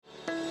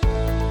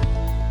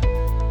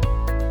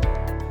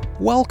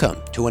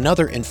Welcome to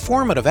another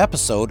informative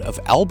episode of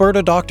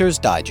Alberta Doctors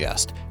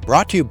Digest,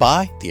 brought to you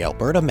by the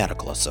Alberta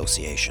Medical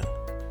Association.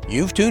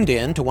 You've tuned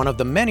in to one of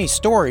the many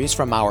stories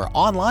from our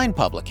online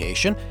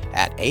publication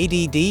at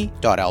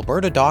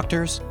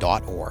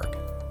add.albertadoctors.org.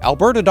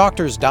 Alberta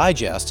Doctors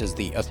Digest is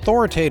the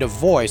authoritative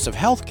voice of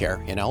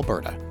healthcare in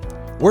Alberta.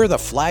 We're the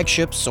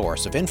flagship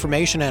source of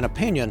information and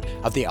opinion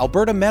of the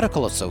Alberta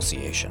Medical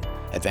Association,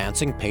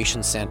 advancing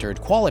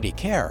patient-centered quality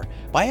care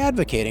by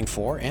advocating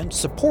for and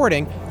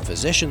supporting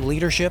physician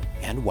leadership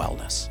and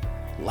wellness.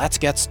 Let's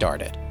get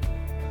started.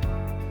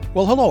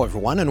 Well, hello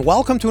everyone, and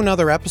welcome to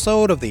another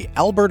episode of the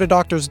Alberta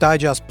Doctors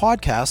Digest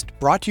podcast,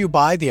 brought to you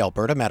by the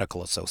Alberta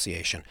Medical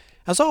Association.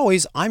 As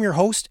always, I'm your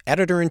host,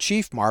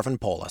 Editor-in-Chief Marvin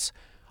Polis.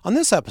 On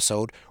this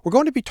episode, we're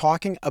going to be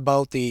talking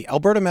about the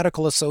Alberta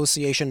Medical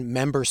Association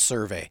member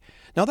survey.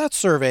 Now, that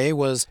survey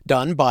was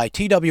done by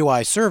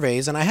TWI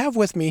Surveys, and I have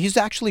with me, he's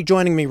actually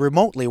joining me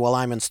remotely while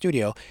I'm in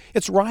studio.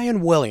 It's Ryan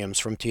Williams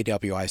from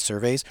TWI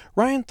Surveys.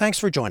 Ryan, thanks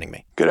for joining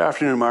me. Good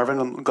afternoon, Marvin.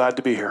 I'm glad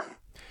to be here.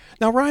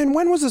 Now, Ryan,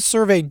 when was the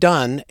survey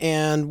done,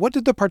 and what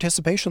did the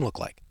participation look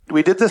like?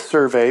 We did this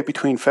survey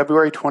between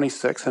February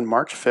 26th and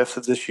March 5th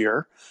of this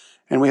year,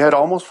 and we had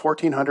almost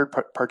 1,400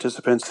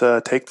 participants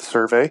take the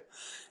survey.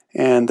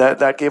 And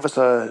that gave us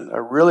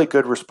a really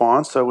good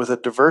response with a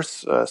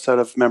diverse set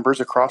of members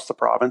across the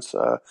province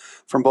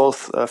from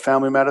both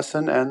family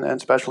medicine and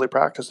specialty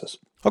practices.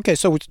 Okay,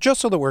 so just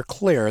so that we're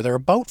clear, there are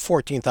about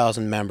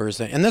 14,000 members,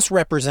 and this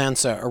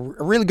represents a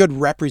really good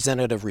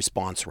representative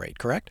response rate,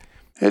 correct?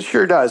 It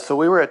sure does. So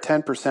we were at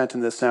 10%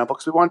 in this sample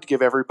because we wanted to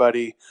give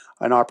everybody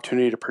an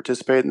opportunity to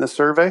participate in the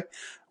survey,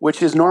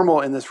 which is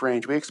normal in this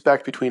range. We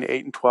expect between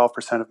 8 and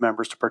 12% of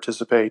members to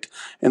participate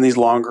in these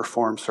longer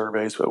form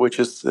surveys,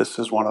 this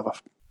is one of them.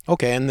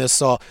 Okay, and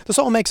this all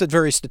makes it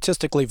very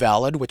statistically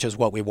valid, which is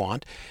what we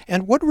want.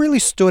 And what really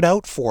stood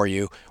out for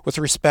you with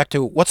respect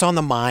to what's on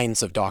the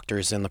minds of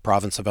doctors in the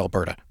province of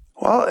Alberta?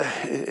 Well,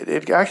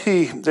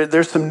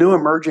 there's some new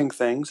emerging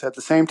things. At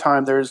the same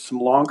time, there's some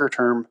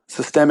longer-term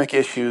systemic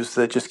issues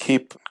that just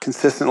keep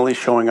consistently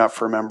showing up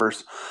for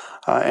members,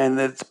 and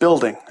it's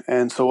building.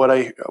 And so what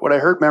I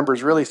heard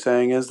members really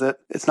saying is that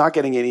it's not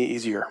getting any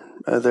easier.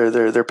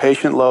 Their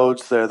patient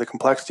loads, the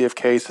complexity of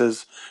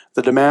cases,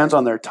 the demands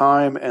on their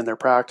time and their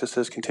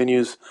practices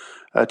continues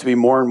to be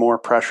more and more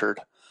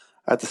pressured.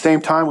 At the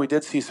same time, we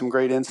did see some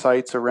great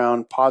insights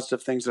around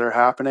positive things that are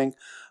happening,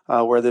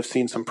 where they've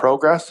seen some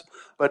progress.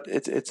 But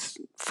it's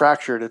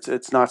fractured.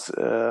 It's not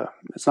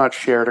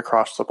shared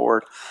across the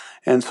board,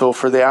 and so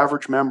for the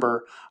average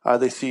member,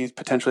 they see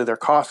potentially their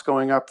costs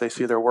going up, they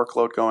see their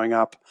workload going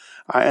up,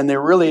 and they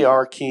really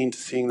are keen to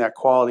seeing that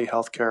quality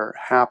healthcare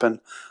happen,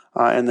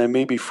 and they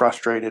may be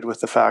frustrated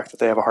with the fact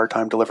that they have a hard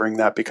time delivering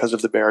that because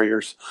of the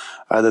barriers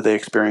that they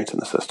experience in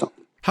the system.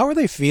 How are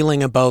they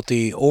feeling about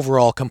the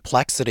overall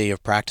complexity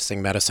of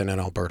practicing medicine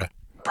in Alberta?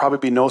 Probably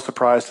be no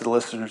surprise to the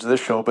listeners of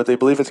this show, but they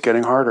believe it's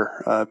getting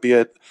harder, be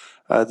it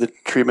the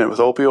treatment with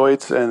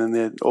opioids and then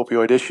the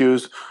opioid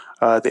issues,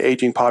 the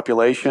aging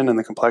population and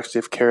the complexity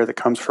of care that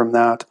comes from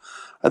that,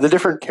 the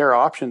different care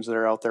options that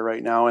are out there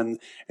right now, and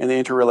the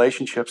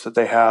interrelationships that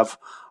they have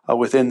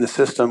within the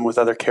system with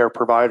other care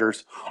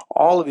providers.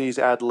 All of these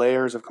add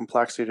layers of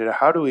complexity to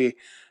how do we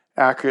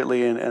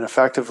accurately and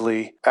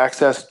effectively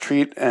access,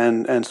 treat,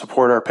 and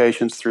support our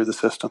patients through the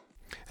system.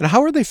 And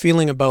how are they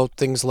feeling about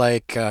things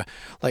like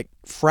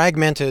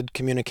fragmented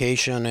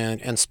communication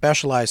and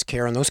specialized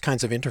care and those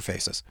kinds of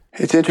interfaces?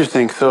 It's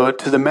interesting. So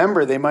to the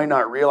member, they might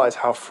not realize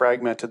how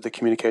fragmented the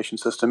communication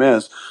system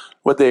is.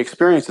 What they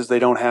experience is they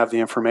don't have the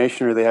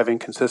information or they have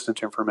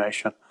inconsistent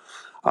information.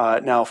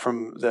 Now,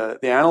 from the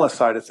analyst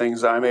side of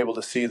things, I'm able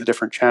to see the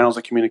different channels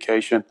of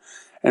communication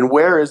and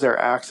where is there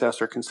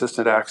access or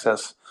consistent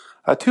access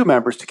to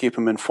members to keep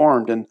them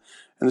informed. And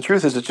the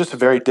truth is, it's just a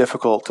very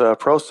difficult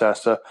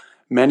process.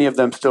 Many of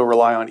them still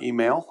rely on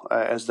email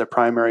as their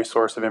primary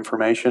source of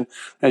information.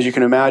 As you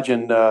can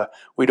imagine,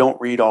 we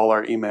don't read all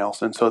our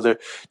emails. And so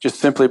just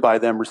simply by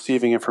them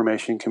receiving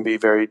information can be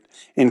very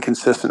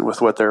inconsistent with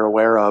what they're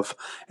aware of.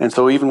 And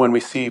so even when we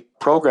see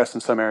progress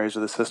in some areas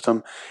of the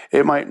system,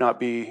 it might not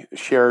be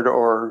shared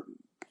or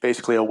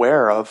basically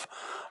aware of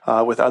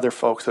with other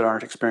folks that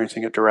aren't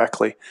experiencing it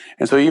directly.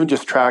 And so even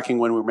just tracking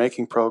when we're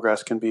making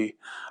progress can be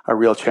a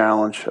real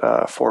challenge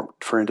for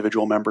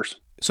individual members.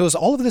 So is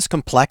all of this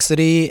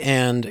complexity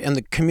and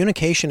the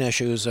communication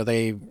issues, are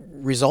they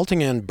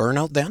resulting in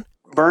burnout then?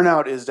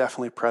 Burnout is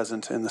definitely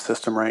present in the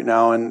system right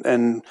now.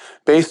 And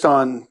based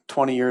on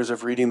 20 years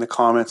of reading the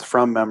comments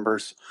from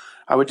members,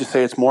 I would just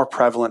say it's more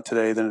prevalent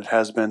today than it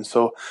has been.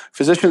 So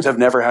physicians have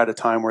never had a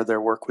time where their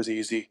work was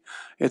easy.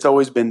 It's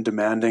always been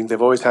demanding. They've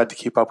always had to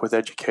keep up with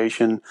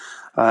education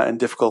and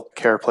difficult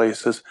care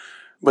places.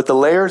 But the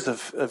layers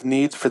of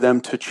needs for them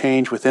to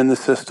change within the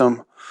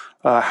system,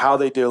 how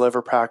they deliver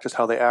practice,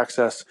 how they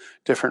access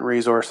different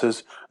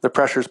resources, the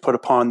pressures put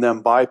upon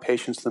them by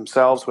patients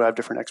themselves who have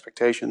different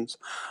expectations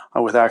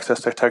with access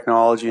to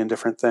technology and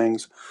different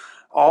things.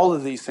 all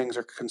of these things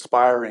are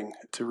conspiring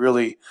to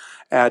really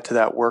add to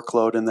that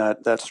workload and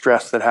that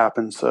stress that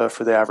happens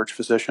for the average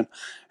physician.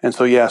 And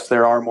so, yes,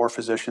 there are more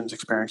physicians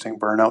experiencing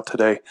burnout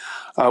today,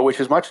 which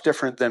is much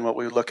different than what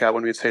we would look at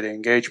when we'd say to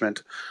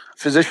engagement.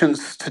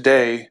 Physicians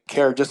today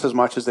care just as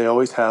much as they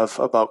always have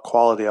about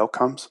quality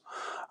outcomes.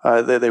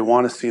 They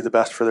want to see the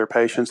best for their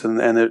patients,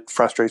 and it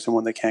frustrates them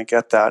when they can't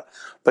get that.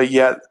 But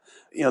yet,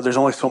 there's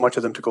only so much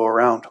of them to go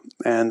around.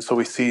 And so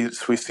we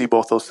see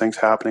both those things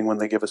happening when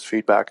they give us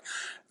feedback.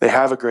 They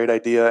have a great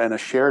idea and a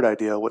shared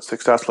idea what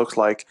success looks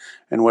like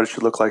and what it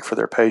should look like for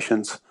their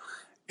patients.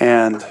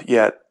 And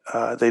yet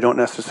they don't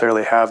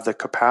necessarily have the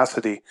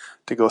capacity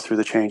to go through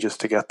the changes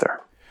to get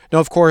there. Now,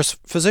 of course,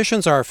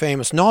 physicians are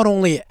famous not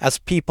only as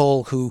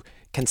people who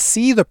can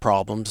see the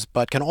problems,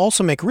 but can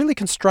also make really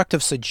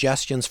constructive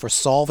suggestions for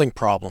solving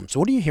problems.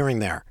 What are you hearing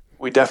there?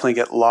 We definitely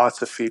get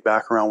lots of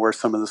feedback around where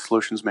some of the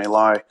solutions may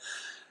lie.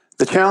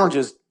 The challenge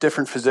is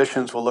different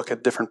physicians will look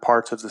at different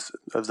parts of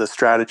the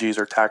strategies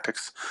or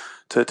tactics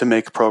to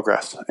make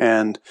progress.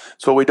 And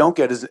so what we don't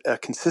get is a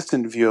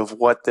consistent view of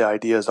what the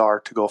ideas are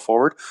to go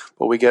forward,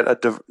 but we get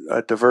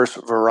a diverse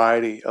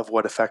variety of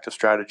what effective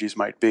strategies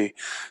might be.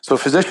 So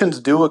physicians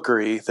do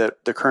agree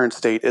that the current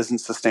state isn't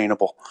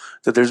sustainable,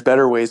 that there's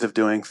better ways of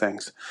doing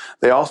things.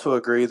 They also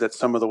agree that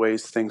some of the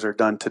ways things are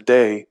done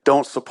today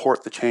don't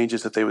support the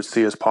changes that they would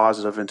see as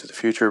positive into the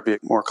future, be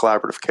it more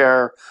collaborative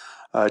care,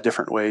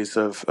 different ways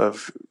of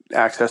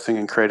accessing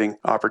and creating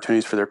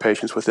opportunities for their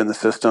patients within the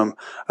system,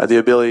 the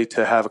ability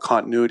to have a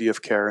continuity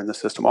of care in the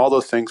system. All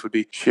those things would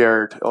be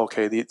shared.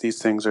 Okay,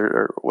 these things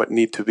are what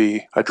need to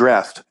be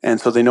addressed.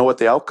 And so they know what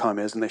the outcome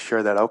is and they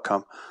share that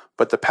outcome.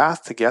 But the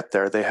path to get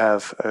there, they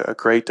have a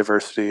great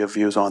diversity of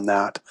views on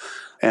that.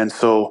 And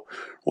so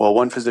while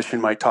one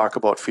physician might talk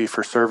about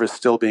fee-for-service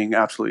still being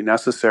absolutely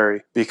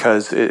necessary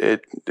because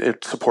it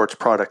supports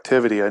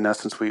productivity. In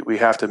essence, we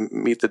have to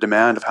meet the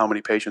demand of how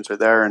many patients are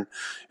there. And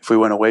if we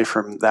went away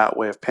from that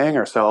way of paying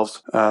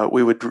ourselves,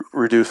 we would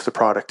reduce the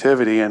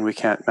productivity, and we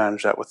can't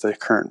manage that with the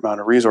current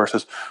amount of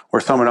resources.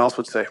 Where someone else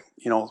would say,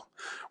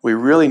 we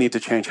really need to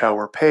change how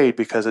we're paid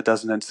because it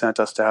doesn't incent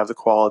us to have the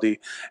quality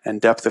and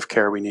depth of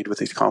care we need with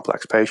these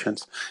complex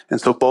patients. And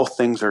so both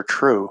things are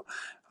true.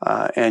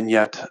 And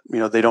yet,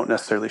 they don't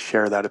necessarily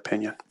share that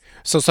opinion.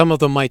 So some of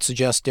them might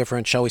suggest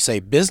different, shall we say,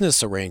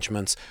 business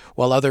arrangements,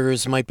 while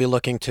others might be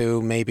looking to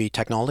maybe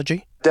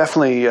technology?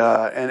 Definitely,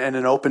 and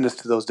an openness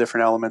to those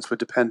different elements would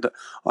depend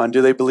on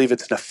do they believe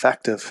it's an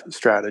effective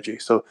strategy.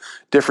 So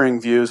differing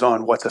views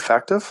on what's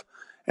effective.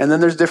 And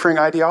then there's differing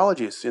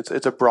ideologies.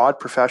 It's a broad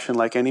profession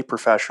like any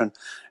profession.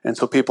 And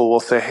so people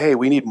will say, hey,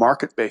 we need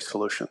market-based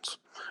solutions.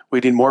 We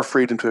need more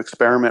freedom to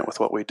experiment with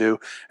what we do.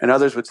 And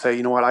others would say,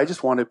 I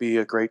just want to be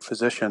a great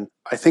physician.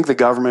 I think the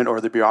government or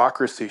the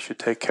bureaucracy should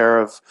take care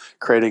of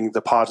creating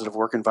the positive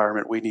work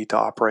environment we need to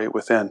operate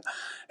within.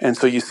 And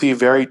so you see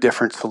very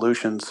different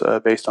solutions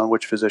based on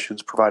which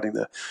physician's providing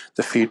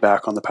the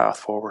feedback on the path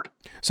forward.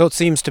 So it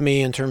seems to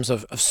me in terms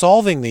of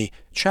solving the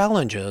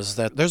challenges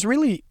that there's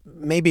really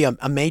maybe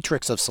a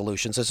matrix of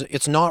solutions.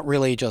 It's not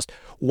really just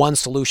one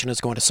solution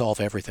is going to solve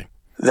everything.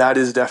 That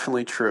is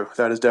definitely true.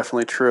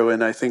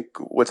 And I think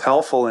what's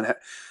helpful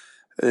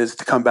is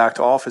to come back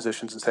to all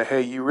physicians and say,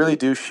 hey, you really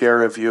do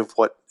share a view of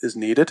what is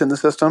needed in the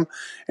system,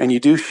 and you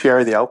do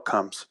share the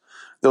outcomes.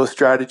 Those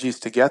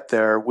strategies to get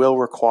there will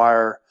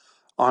require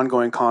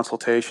ongoing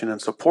consultation and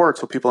support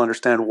so people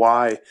understand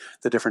why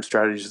the different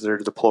strategies that are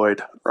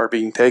deployed are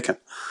being taken,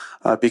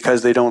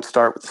 because they don't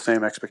start with the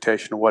same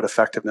expectation of what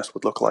effectiveness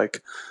would look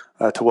like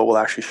to what will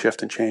actually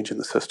shift and change in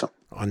the system.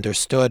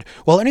 Understood.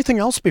 Well, anything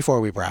else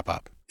before we wrap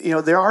up?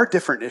 There are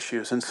different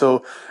issues. And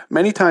so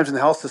many times in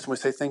the health system, we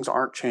say things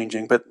aren't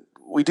changing, but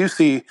we do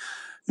see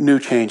new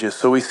changes.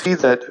 So we see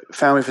that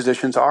family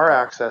physicians are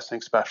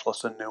accessing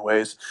specialists in new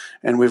ways,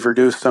 and we've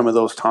reduced some of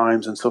those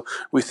times. And so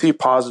we see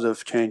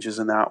positive changes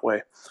in that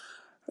way.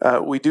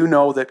 We do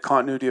know that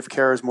continuity of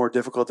care is more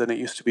difficult than it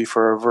used to be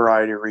for a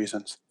variety of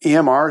reasons.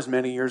 EMRs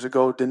many years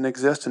ago didn't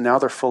exist, and now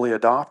they're fully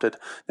adopted.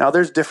 Now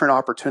there's different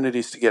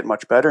opportunities to get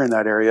much better in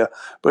that area,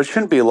 but it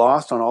shouldn't be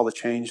lost on all the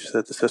change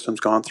that the system's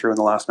gone through in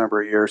the last number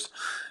of years.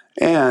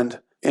 And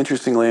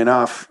interestingly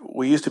enough,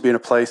 we used to be in a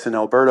place in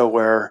Alberta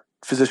where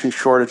physician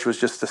shortage was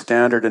just the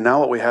standard, and now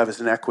what we have is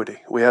inequity.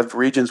 We have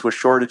regions with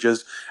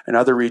shortages and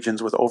other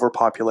regions with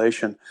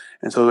overpopulation,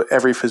 and so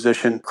every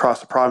physician across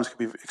the province could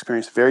be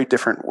experiencing very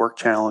different work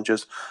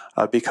challenges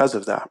because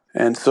of that.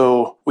 And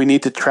so we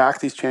need to track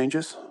these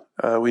changes.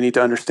 We need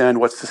to understand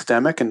what's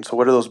systemic, and so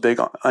what are those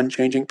big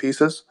unchanging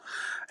pieces?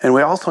 And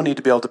we also need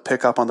to be able to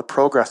pick up on the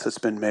progress that's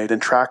been made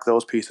and track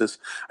those pieces.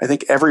 I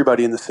think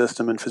everybody in the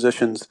system and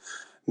physicians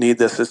need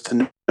this is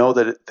to know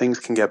that things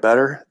can get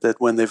better,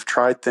 that when they've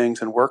tried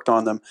things and worked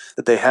on them,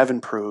 that they have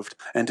improved,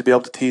 and to be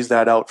able to tease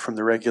that out from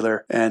the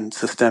regular and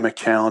systemic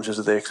challenges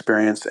that they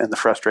experience and the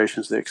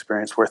frustrations they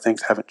experience where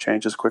things haven't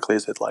changed as quickly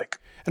as they'd like.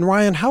 And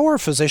Ryan, how are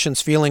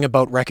physicians feeling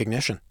about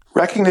recognition?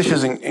 Recognition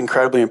is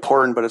incredibly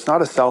important, but it's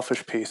not a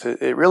selfish piece.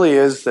 It really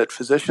is that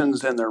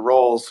physicians and their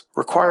roles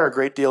require a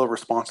great deal of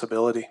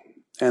responsibility.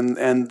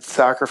 and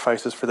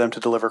sacrifices for them to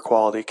deliver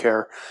quality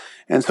care.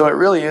 And so it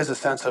really is a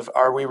sense of,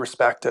 are we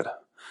respected?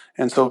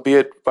 And so be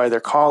it by their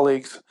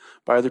colleagues,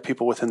 by other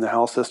people within the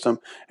health system,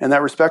 and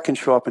that respect can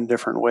show up in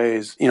different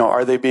ways.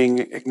 Are they being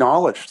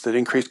acknowledged that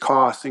increased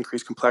costs,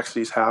 increased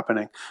complexity is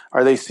happening?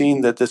 Are they seeing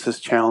that this is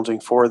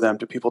challenging for them?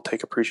 Do people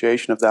take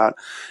appreciation of that?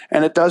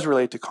 And it does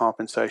relate to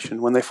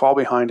compensation. When they fall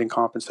behind in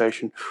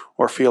compensation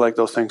or feel like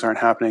those things aren't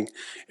happening,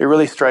 it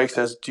really strikes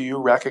as, do you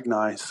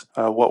recognize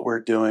what we're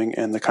doing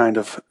and the kind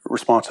of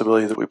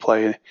responsibility that we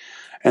play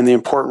and the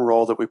important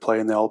role that we play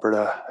in the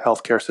Alberta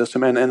healthcare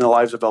system and in the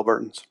lives of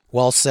Albertans?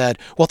 Well said.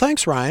 Well,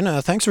 thanks, Ryan.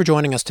 Thanks for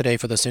joining us today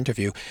for this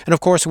interview. And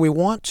of course, we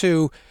want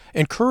to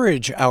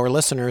encourage our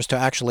listeners to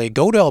actually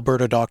go to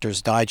Alberta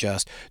Doctors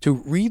Digest to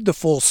read the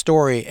full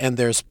story, and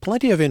there's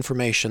plenty of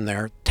information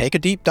there. Take a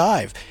deep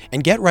dive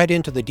and get right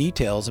into the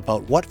details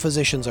about what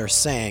physicians are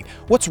saying,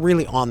 what's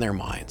really on their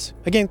minds.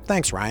 Again,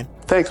 thanks, Ryan.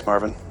 Thanks,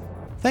 Marvin.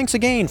 Thanks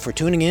again for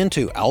tuning in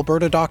to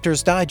Alberta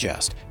Doctors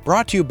Digest,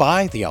 brought to you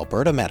by the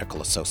Alberta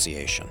Medical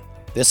Association.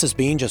 This has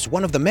been just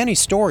one of the many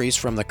stories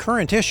from the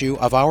current issue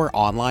of our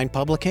online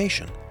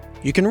publication.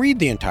 You can read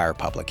the entire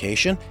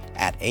publication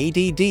at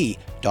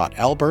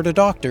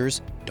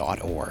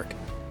add.albertadoctors.org.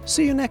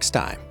 See you next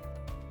time.